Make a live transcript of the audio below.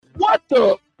What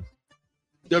the?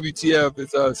 WTF,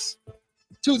 it's us.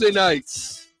 Tuesday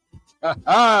nights.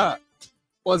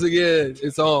 Once again,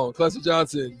 it's on. Clester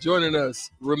Johnson joining us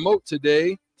remote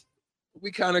today. We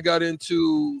kind of got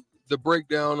into the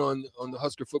breakdown on the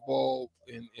Husker football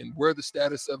and where the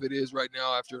status of it is right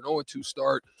now after an 0-2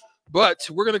 start. But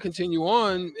we're going to continue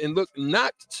on and look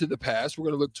not to the past. We're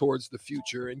going to look towards the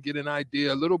future and get an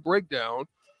idea, a little breakdown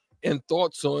and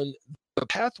thoughts on the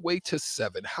pathway to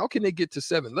 7. How can they get to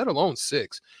 7, let alone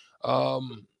 6? I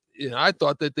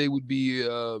thought that they would be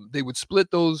they would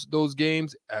split those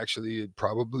games. Actually, it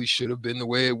probably should have been the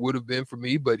way it would have been for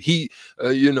me. But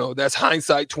that's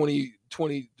hindsight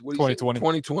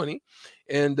 2020.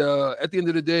 And at the end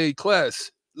of the day,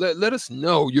 class, let us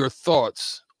know your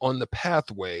thoughts on the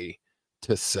pathway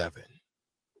to 7.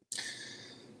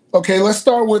 Okay, let's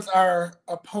start with our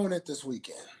opponent this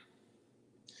weekend.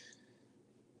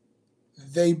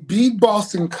 They beat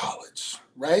Boston College,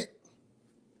 right?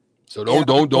 So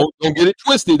don't get it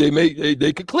twisted.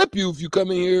 They could clip you if you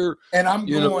come in here. And I'm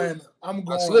going,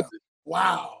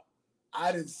 wow,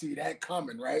 I didn't see that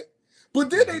coming, right? But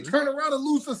then they turn around and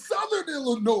lose to Southern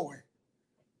Illinois.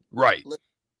 Right.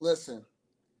 Listen.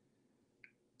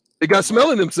 They got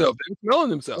smelling themselves.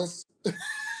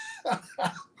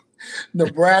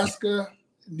 Nebraska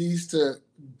needs to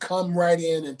come right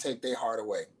in and take their heart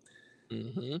away.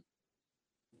 Mm-hmm.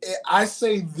 I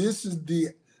say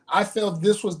I felt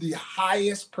this was the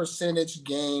highest percentage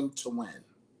game to win.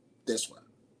 This one.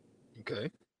 Okay.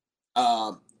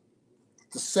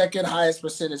 The second highest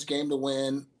percentage game to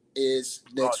win is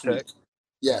next week.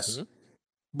 Yes. Mm-hmm.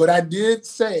 But I did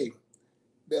say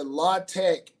that La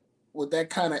Tech, with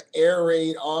that kind of air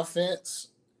raid offense,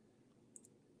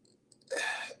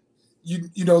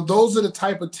 those are the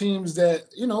type of teams that,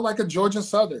 like a Georgia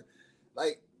Southern,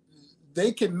 like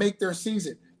they can make their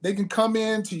season. They can come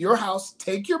into your house,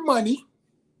 take your money,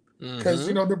 because,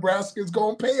 Nebraska is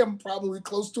going to pay them probably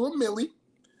close to $1 million.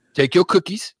 Take your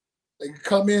cookies. They can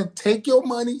come in, take your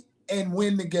money, and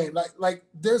win the game. Like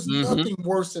there's nothing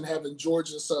worse than having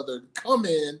Georgia Southern come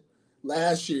in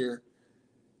last year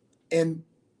and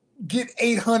get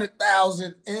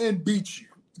 800,000 and beat you,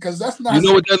 because that's not. You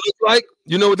know what that looks like?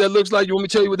 You know what that looks like? You want me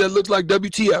to tell you what that looks like?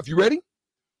 WTF? You ready?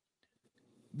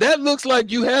 That looks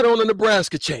like you had on a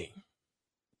Nebraska chain.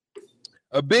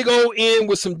 A big old N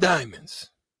with some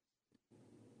diamonds.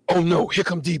 Oh no, here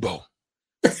come Debo.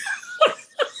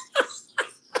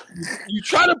 You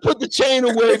try to put the chain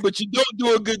away, but you don't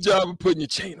do a good job of putting your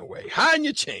chain away. Hiding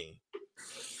your chain.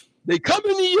 They come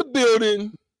into your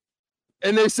building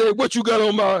and they say, "What you got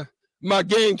on my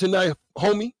game tonight,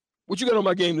 homie? What you got on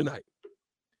my game tonight?"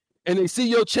 And they see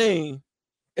your chain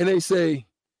and they say,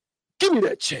 "Give me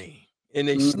that chain." And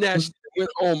they snatched it and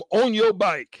went home on your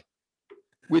bike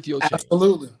with your chain.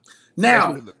 Absolutely.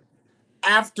 Now,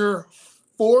 after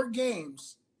 4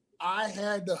 games, I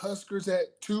had the Huskers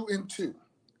at 2-2.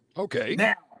 Okay.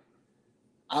 Now,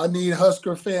 I need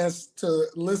Husker fans to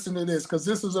listen to this, because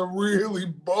this is a really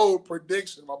bold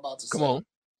prediction I'm about to say. Come on.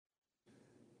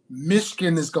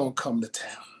 Michigan is going to come to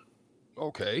town.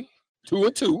 Okay.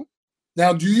 2-2.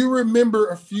 Now, do you remember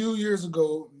a few years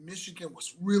ago, Michigan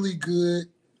was really good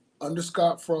under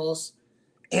Scott Frost,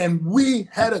 and we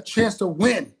had a chance to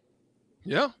win.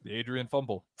 Yeah. The Adrian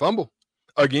fumble.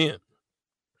 Again.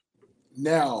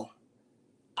 Now,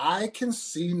 I can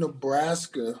see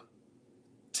Nebraska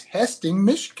testing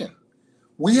Michigan.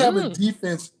 We have a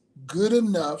defense good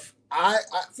enough. I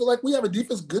feel like we have a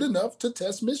defense good enough to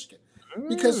test Michigan,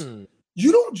 because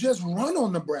you don't just run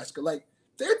on Nebraska. Like,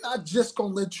 they're not just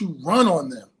going to let you run on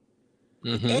them.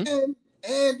 Mm-hmm.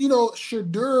 And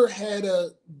Shadur had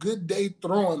a good day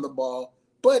throwing the ball,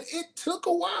 but it took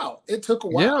a while.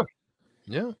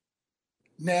 Yeah.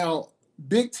 Now,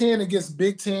 Big Ten against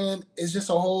Big Ten is just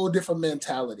a whole different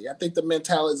mentality. I think the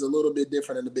mentality is a little bit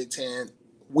different in the Big Ten.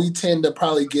 We tend to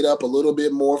probably get up a little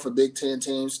bit more for Big Ten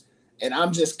teams, and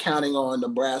I'm just counting on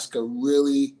Nebraska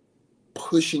really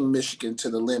pushing Michigan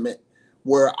to the limit,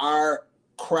 where our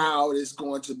crowd is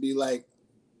going to be like,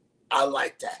 I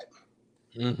like that.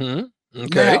 Mm-hmm.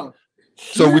 Okay. Now,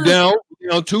 so we're down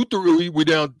 2-3. We're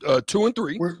down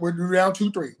 2-3. We're down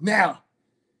 2-3. Now,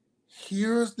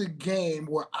 here's the game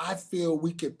where I feel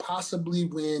we could possibly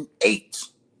win 8.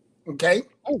 Okay.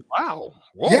 Oh wow.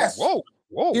 Whoa. Yes. Whoa.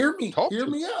 Hear me out.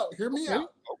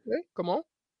 Okay. Come on.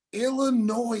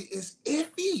 Illinois is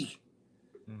iffy.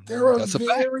 They're a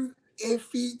very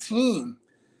iffy team.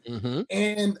 Mm-hmm.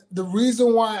 And the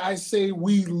reason why I say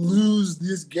we lose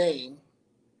this game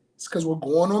is because we're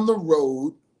going on the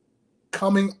road,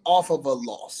 coming off of a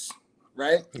loss,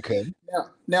 right? Okay.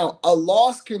 Now a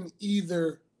loss can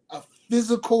either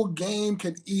physical game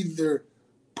can either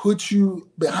put you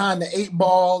behind the 8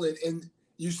 ball and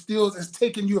it's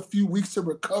taking you a few weeks to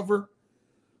recover,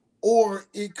 or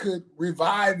it could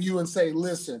revive you and say,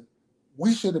 listen,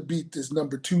 we should have beat this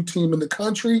number 2 team in the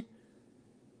country.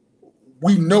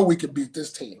 We know we could beat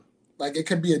this team. Like, it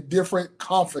could be a different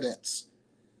confidence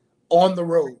on the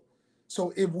road.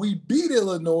 So if we beat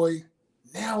Illinois,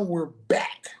 now we're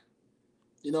back.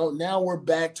 Now we're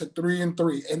back to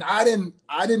 3-3. And I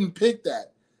didn't pick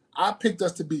that. I picked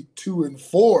us to be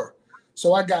 2-4.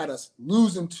 So I got us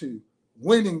losing 2,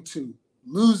 winning 2,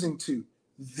 losing 2,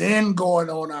 then going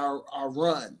on our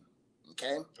run.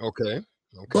 Okay.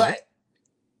 But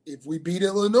if we beat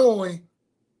Illinois,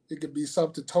 it could be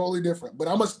something totally different. But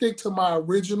I'm gonna stick to my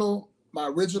original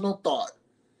thought.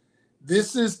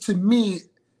 This is, to me,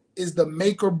 is the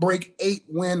make or break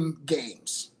 8-win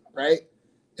games, right?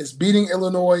 It's beating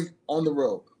Illinois on the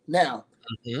road. Now,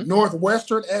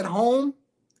 Northwestern at home,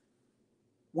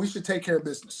 we should take care of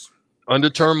business. Under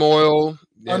turmoil.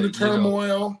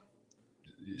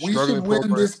 We should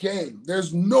win this game.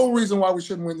 There's no reason why we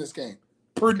shouldn't win this game.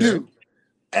 Purdue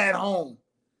at home.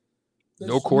 There's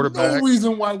no quarterback. No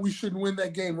reason why we shouldn't win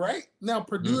that game, right? Now,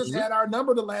 Purdue has had our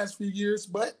number the last few years,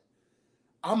 but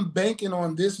I'm banking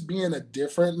on this being a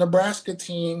different Nebraska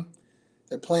team.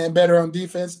 They're playing better on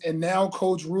defense, and now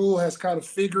Coach Rule has kind of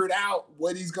figured out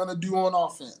what he's going to do on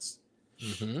offense.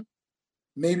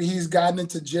 Maybe he's gotten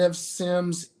into Jeff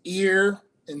Sims' ear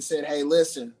and said, hey,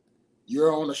 listen,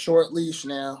 you're on a short leash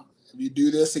now. If you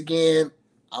do this again,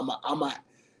 I'm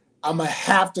a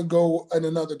have to go in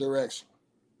another direction.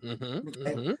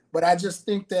 But I just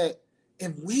think that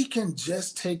if we can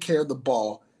just take care of the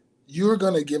ball, you're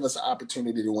going to give us an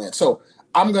opportunity to win. So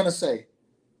I'm going to say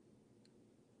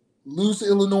lose to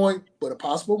Illinois, but a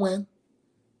possible win.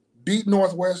 Beat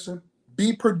Northwestern.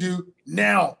 Beat Purdue.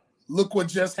 Now, look what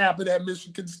just happened at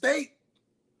Michigan State.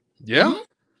 Yeah.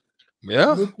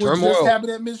 Yeah. Look what just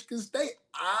happened at Michigan State.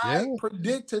 I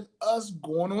predicted us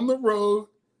going on the road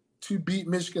to beat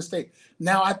Michigan State.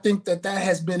 Now, I think that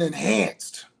has been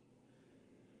enhanced.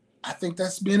 I think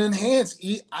that's been enhanced.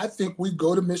 I think we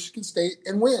go to Michigan State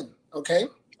and win. Okay.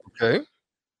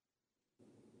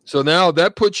 So now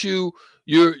that puts you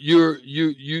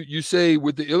say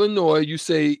with the Illinois, you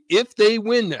say if they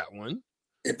win that one,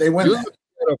 you're looking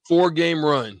at a 4-game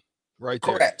run right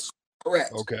there.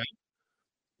 Correct. Okay.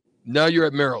 Now you're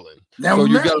at Maryland. So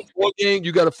you got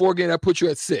a 4-game that puts you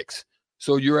at 6.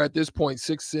 So you're at this point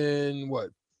 6-3,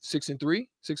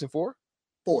 6-4?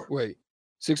 4. Wait,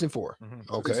 6-4.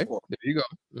 Okay. 6-4. There you go.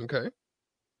 Okay.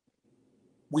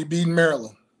 We beat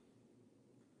Maryland.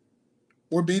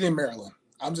 We're beating Maryland.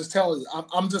 I'm just telling you.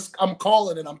 I'm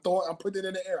calling it. I'm putting it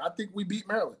in the air. I think we beat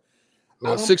Maryland.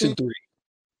 Well, 6-3.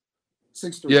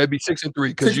 6-3. Yeah, it'd be 6-3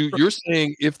 because you're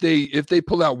saying if they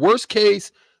pull out worst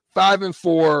case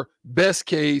 5-4, best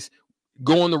case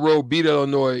go on the road, beat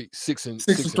Illinois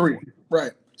 6-3.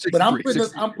 Right. But I'm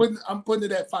putting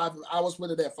it at 5. I was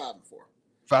putting it at 5-4.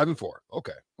 5-4.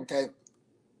 Okay. Okay.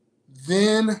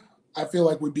 Then I feel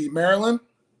like we beat Maryland.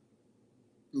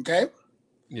 Okay.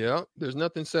 Yeah. There's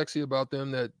nothing sexy about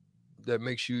them that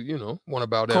makes you, want to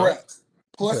bow down. Correct.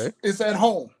 Plus, it's at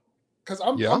home. Because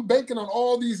I'm banking on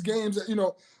all these games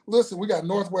that, listen, we got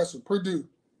Northwestern, Purdue.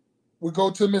 We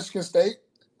go to Michigan State.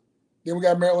 Then we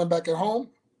got Maryland back at home.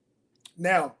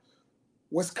 Now,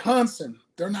 Wisconsin,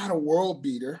 they're not a world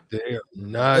beater. They're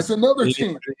not. It's another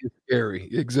team. Scary.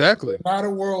 Exactly. They're not a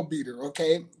world beater,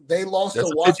 okay? They lost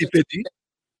to Washington.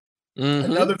 50-50.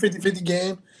 Another 50-50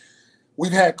 game.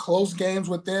 We've had close games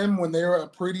with them when they were a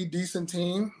pretty decent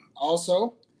team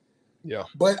also. Yeah.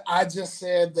 But I just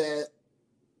said that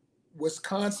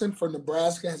Wisconsin for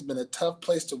Nebraska has been a tough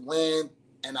place to win,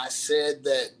 and I said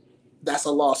that that's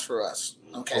a loss for us,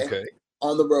 okay?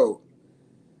 On the road.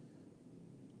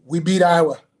 We beat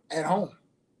Iowa at home.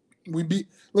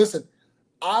 Listen,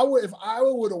 if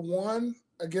Iowa would have won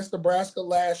against Nebraska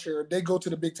last year, they go to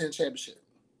the Big Ten Championship.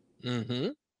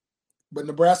 But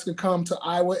Nebraska come to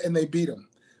Iowa and they beat them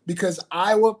because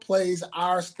Iowa plays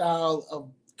our style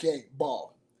of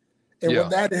ball. And what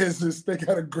that is they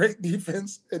got a great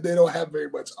defense and they don't have very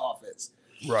much offense.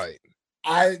 Right.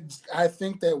 I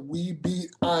think that we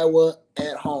beat Iowa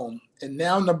at home. And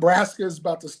now Nebraska is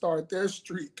about to start their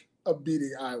streak of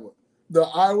beating Iowa. The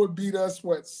Iowa beat us,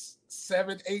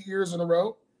 7-8 years in a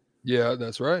row? Yeah,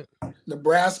 that's right.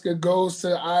 Nebraska goes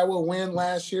to Iowa, win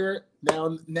last year.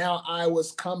 Now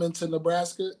Iowa's coming to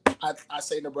Nebraska. I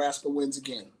say Nebraska wins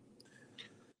again.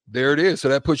 There it is. So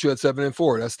that puts you at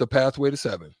 7-4. That's the pathway to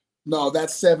 7. No,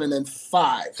 that's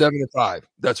 7-5. 7-5.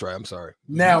 That's right. I'm sorry.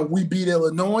 Now we beat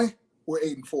Illinois. We're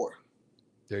 8-4.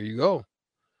 There you go.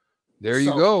 There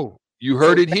you So, go. You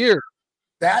heard it here.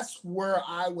 That's where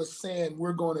I was saying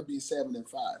we're going to be 7-5.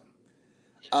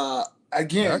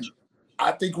 Again, Gotcha.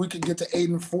 I think we could get to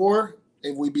 8-4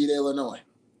 if we beat Illinois.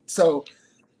 So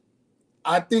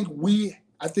I think we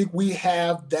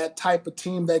have that type of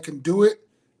team that can do it.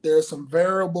 There are some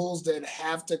variables that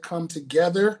have to come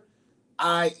together,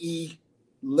 i.e.,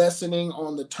 lessening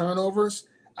on the turnovers.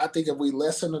 I think if we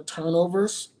lessen the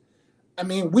turnovers, I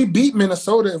mean, we beat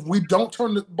Minnesota if we don't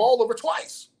turn the ball over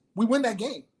twice. We win that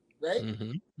game, right?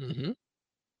 Mm-hmm. Mm-hmm.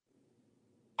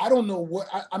 I don't know what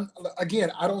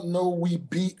I don't know we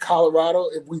beat Colorado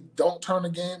if we don't turn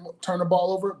the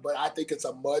ball over, but I think it's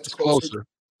a much closer.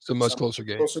 It's a much closer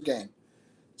game.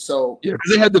 So yeah,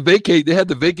 because they had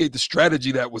to vacate the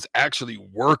strategy that was actually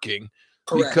working.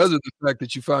 Correct. Because of the fact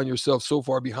that you found yourself so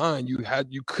far behind.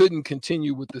 You couldn't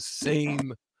continue with the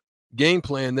same game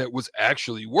plan that was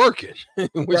actually working,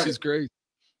 which is crazy.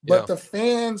 But the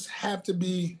fans have to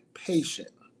be patient.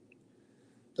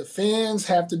 The fans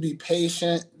have to be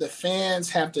patient. The fans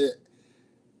have to,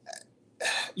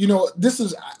 this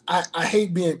is, I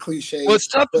hate being cliche. Well, it's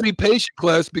tough to be patient,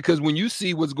 Cless, because when you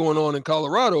see what's going on in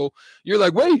Colorado, you're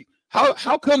like, wait,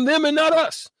 how come them and not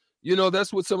us?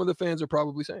 That's what some of the fans are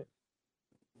probably saying.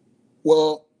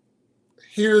 Well,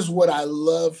 here's what I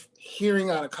love hearing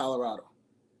out of Colorado.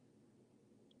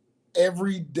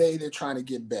 Every day they're trying to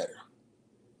get better.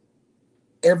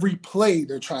 Every play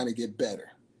they're trying to get better.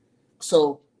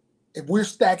 So if we're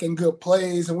stacking good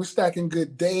plays and we're stacking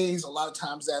good days, a lot of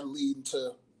times that leads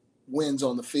to wins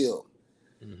on the field.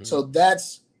 Mm-hmm. So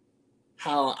that's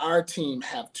how our team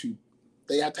have to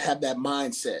have that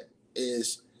mindset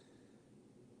is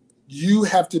you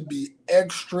have to be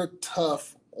extra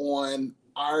tough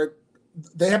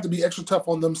they have to be extra tough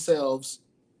on themselves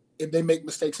if they make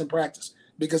mistakes in practice.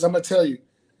 Because I'm going to tell you,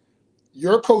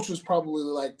 your coach was probably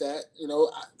like that.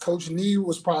 Coach Nee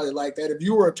was probably like that. If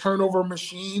you were a turnover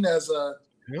machine as a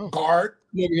guard,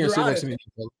 you're out of it.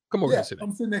 Come over here and sit next to me.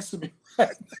 Come sit next to me.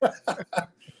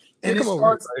 And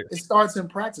it starts in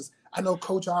practice. I know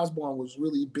Coach Osborne was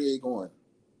really big on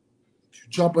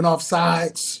jumping off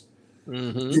sides,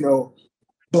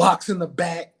 blocks in the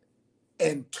back,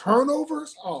 and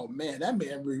turnovers. Oh, man, that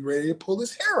man be ready to pull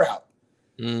his hair out.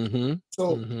 Mm-hmm.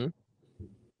 So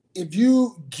if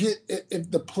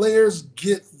the players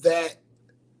get that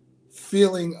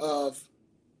feeling of,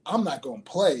 I'm not going to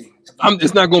play.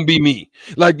 It's not going to be me.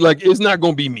 Like it's not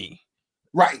going to be me.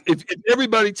 Right. If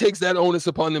everybody takes that onus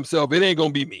upon themselves, it ain't going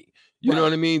to be me. You know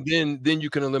what I mean? Then you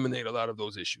can eliminate a lot of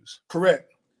those issues.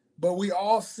 Correct. But we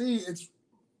all see it's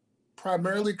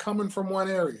primarily coming from one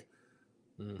area.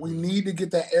 Mm-hmm. We need to get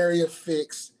that area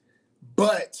fixed.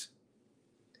 But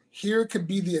here could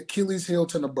be the Achilles heel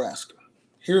to Nebraska.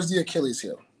 Here's the Achilles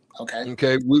heel.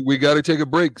 Okay. We got to take a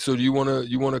break. So do you want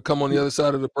to come on the other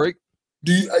side of the break?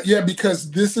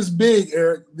 Because this is big,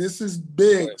 Eric. This is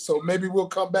big. Right. So maybe we'll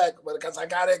come back, but because I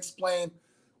got to explain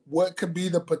what could be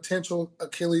the potential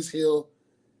Achilles heel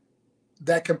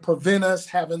that can prevent us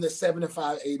having the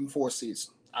 7-5, 8-4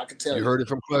 season. I can tell you. You heard it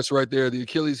from Clutch right there. The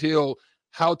Achilles heel,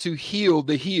 how to heal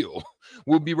the heel.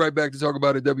 We'll be right back to talk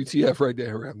about it. WTF right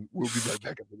there. We'll be right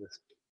back after this.